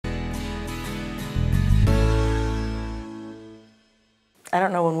I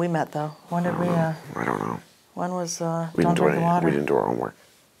don't know when we met, though. When did we, I don't know. when was, Don't Drink the Water? We didn't do our homework.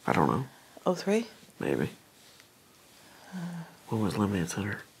 I don't know. 03? Maybe. When was Lemonade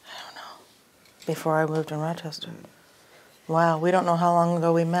Center? I don't know. Before I moved in Rochester. Wow, we don't know how long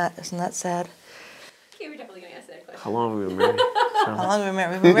ago we met. Isn't that sad? Okay, we're definitely going to answer that question. How long have we been married? How long have we been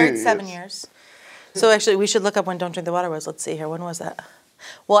married? We've been married 7 years. So actually, we should look up when Don't Drink the Water was. Let's see here. When was that?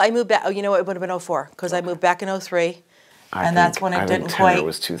 Well, I moved back. Oh, you know what? It would have been 04 because I moved back in 03. And that's when it didn't quite it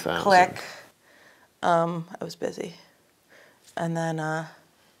was 2000. click. I was busy. And then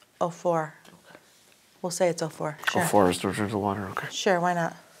 04. We'll say it's 04. Sure. 04 is Don't Drink the Water, okay. Sure, why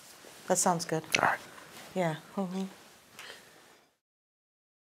not? That sounds good. All right. Yeah.